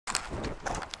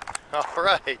All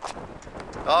right.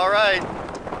 All right.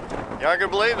 You aren't gonna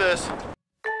believe this.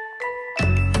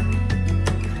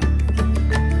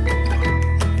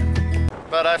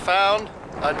 But I found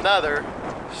another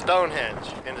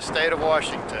Stonehenge in the state of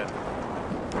Washington.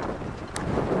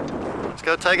 Let's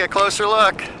go take a closer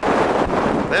look.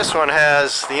 This one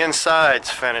has the insides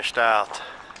finished out.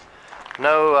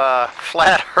 No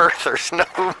flat earthers,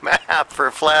 no map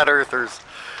for flat earthers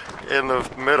in the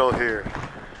middle here.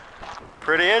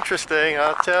 Pretty interesting,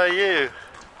 I'll tell you.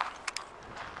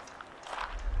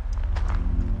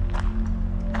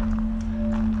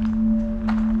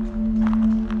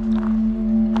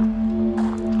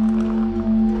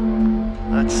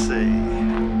 Let's see.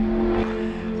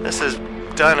 This is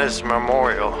done as a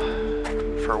memorial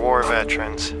for war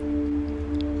veterans.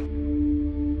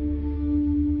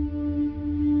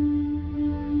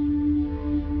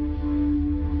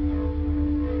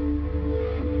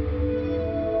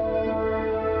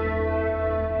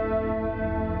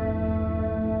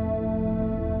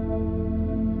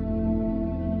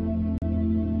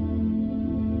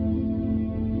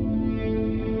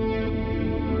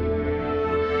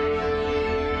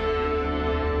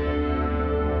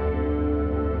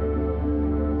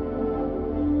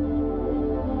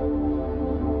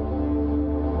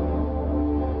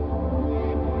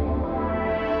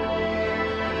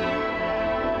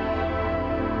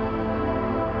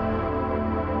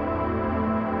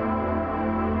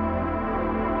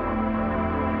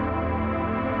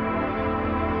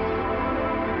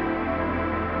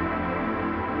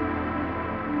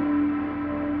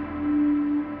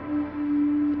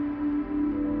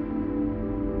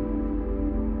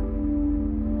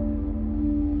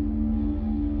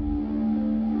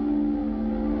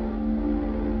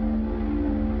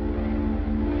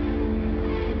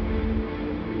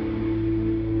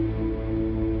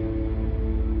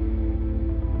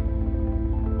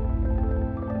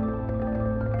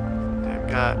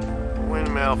 Got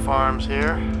windmill farms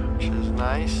here, which is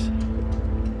nice.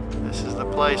 This is the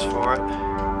place for it.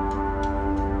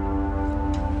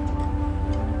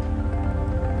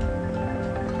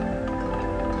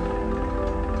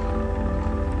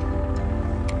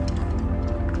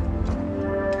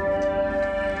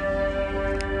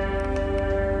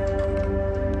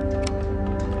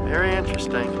 Very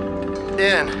interesting.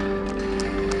 In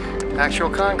actual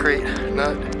concrete,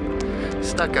 not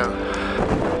stucco.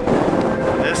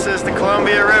 This is the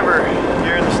Columbia River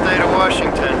here in the state of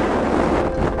Washington.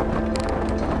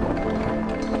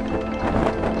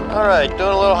 Alright,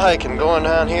 doing a little hiking, going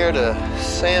down here to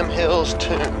Sam Hill's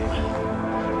tomb.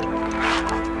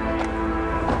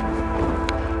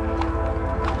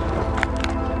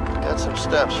 Got some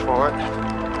steps for it.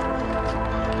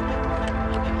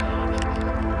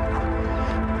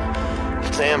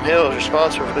 Sam Hill is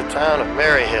responsible for the town of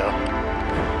Maryhill.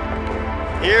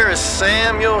 Here is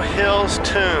Samuel Hill's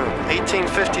tomb,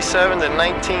 1857 to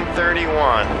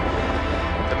 1931.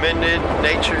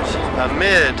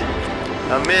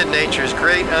 Amid nature's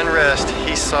great unrest,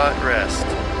 he sought rest.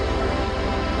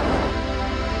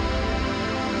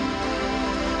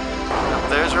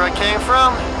 There's where I came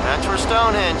from. That's where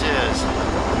Stonehenge is.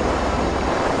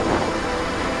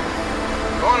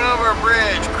 Going over a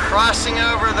bridge, crossing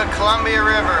over the Columbia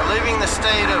River, leaving the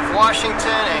state of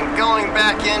Washington and going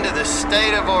back into the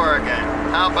state of Oregon.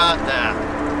 How about that?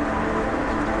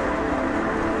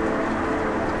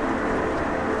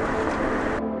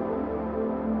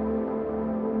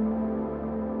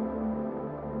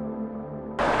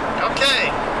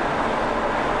 Okay,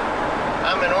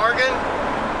 I'm in Oregon,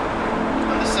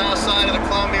 on the south side of the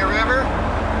Columbia River,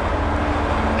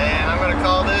 and I'm going to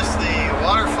call this the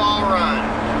Waterfall Run.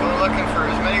 I'm looking for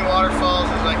as many waterfalls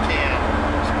as I can.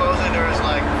 Supposedly there's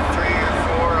like 3 or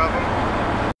 4 of them.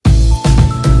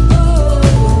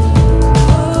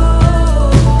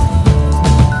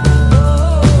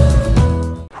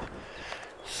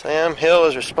 Sam Hill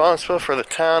is responsible for the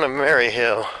town of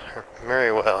Maryhill, or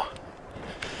Marywell.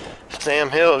 Sam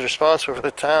Hill is responsible for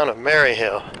the town of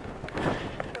Maryhill.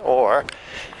 Or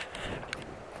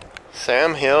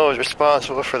Sam Hill is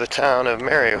responsible for the town of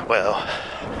Marywell.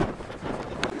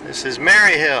 This is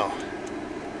Maryhill.